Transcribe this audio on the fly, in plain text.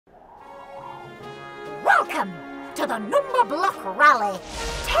Welcome to the Numberblock Rally.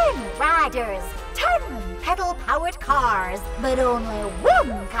 10 riders, 10 pedal-powered cars, but only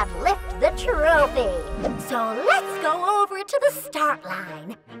one can lift the trophy. So let's go over to the start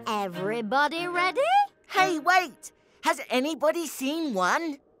line. Everybody ready? Hey, wait! Has anybody seen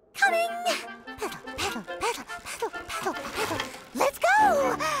one? Coming! Pedal, pedal, pedal, pedal, pedal, pedal. Let's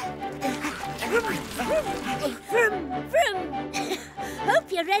go! Vroom, vroom.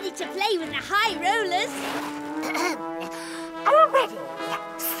 Hope you're ready to play with the high rollers. All ready,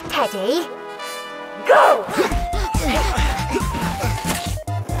 steady, go!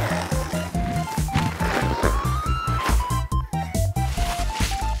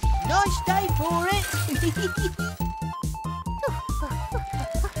 Nice day for it!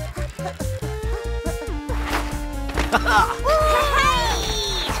 Hey!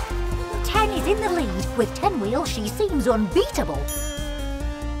 10 is in the lead. With 10 wheels, she seems unbeatable.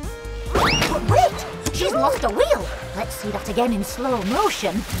 But wait! She's lost a wheel. Let's see that again in slow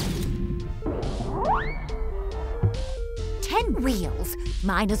motion. 10 wheels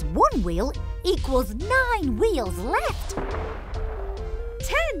minus 1 wheel equals 9 wheels left.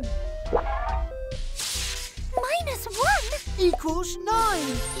 10 Minus 1 Equals 9.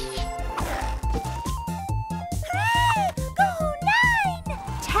 Hooray! Go 9!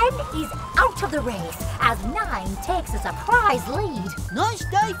 10 is out of the race as 9 takes a surprise lead. Nice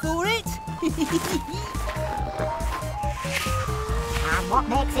day for it! And what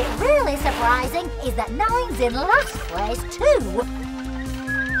makes it really surprising is that 9's in last place too.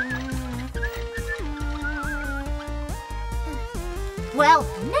 Well,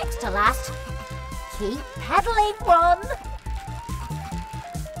 next to last, keep pedaling, one.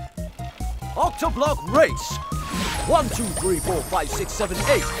 Octoblock race! 1, 2, 3, 4, 5, 6, 7,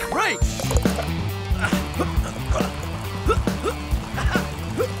 8, race!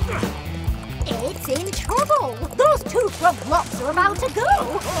 It's in trouble. Those 2 front blocks are about to go.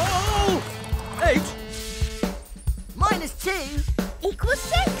 Oh! 8! Minus 2. equals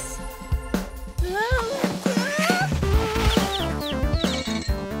 6.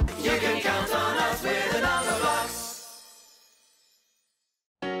 You can count on us with the Numberblocks.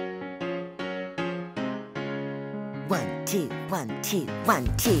 1, 2, 1, 2,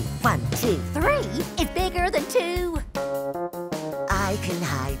 1, 2, 1, 2. 3 is bigger than 2. I can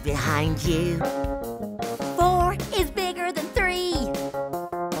hide behind you. 4 is bigger than 3.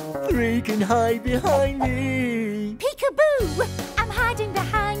 3 can hide behind me. Peekaboo! I'm hiding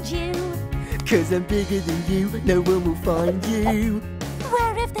behind you. 'Cause I'm bigger than you, no one will find you.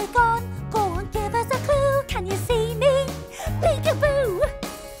 Where have they gone? Go and give us a clue. Can you see me? Peekaboo!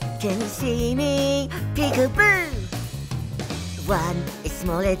 Can you see me? Peekaboo! 1 is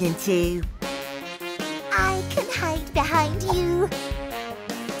smaller than 2. I can hide behind you.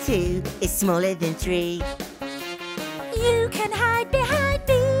 2 is smaller than 3. You can hide behind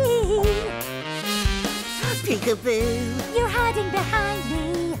me. Peekaboo! You're hiding behind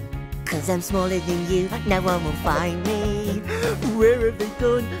me. 'Cause I'm smaller than you, no one will find me. Where have they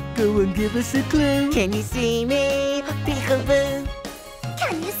gone? Go and give us a clue. Can you see me? Peekaboo!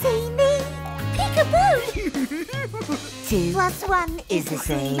 Can you see me? Peekaboo! 2 Plus 1 is the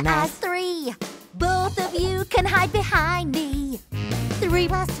same as 3. Both of you can hide behind me. 3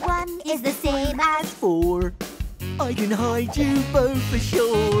 plus 1 is the same as 4. I can hide you both for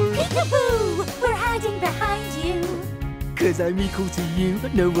sure. Peekaboo! We're hiding behind you. 'Cause I'm equal to you,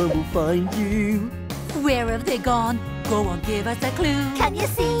 no one will find you. Where have they gone? Go and give us a clue. Can you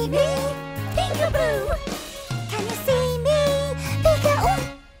see me? Peekaboo! Can you see me? Peekaboo!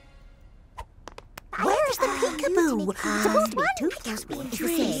 Where's the peekaboo? Supposed to be 2 plus 1 is the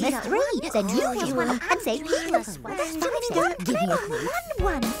same as 3. Then you plus 1 and say peekaboo. Give me a clue.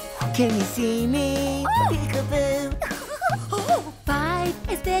 1. Can you see me? Peekaboo! 5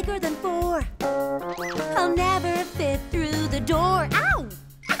 is bigger than 4. I'll never fit through the door. Ow!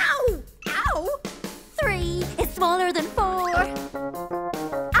 Ow! Ow! 3 is smaller than 4.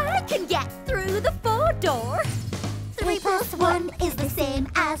 I can get through the 4 door. 3 plus 1 is the same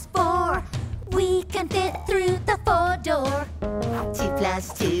as 4. We can fit through the 4 door. 2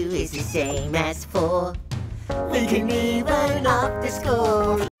 plus 2 is the same as 4. We can even up the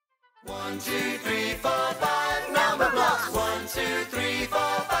score. 1, 2, 3, 4, 5, Numberblocks. 1, 2, 3,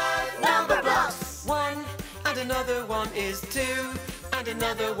 4, 5, Numberblocks. 1 and another 1 is 2, and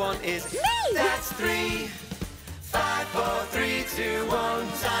another 1 is Me! That's 3. 5, 4, 3, 2, 1.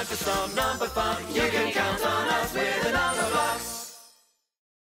 Time for some number fun. You can count on us with the Numberblocks.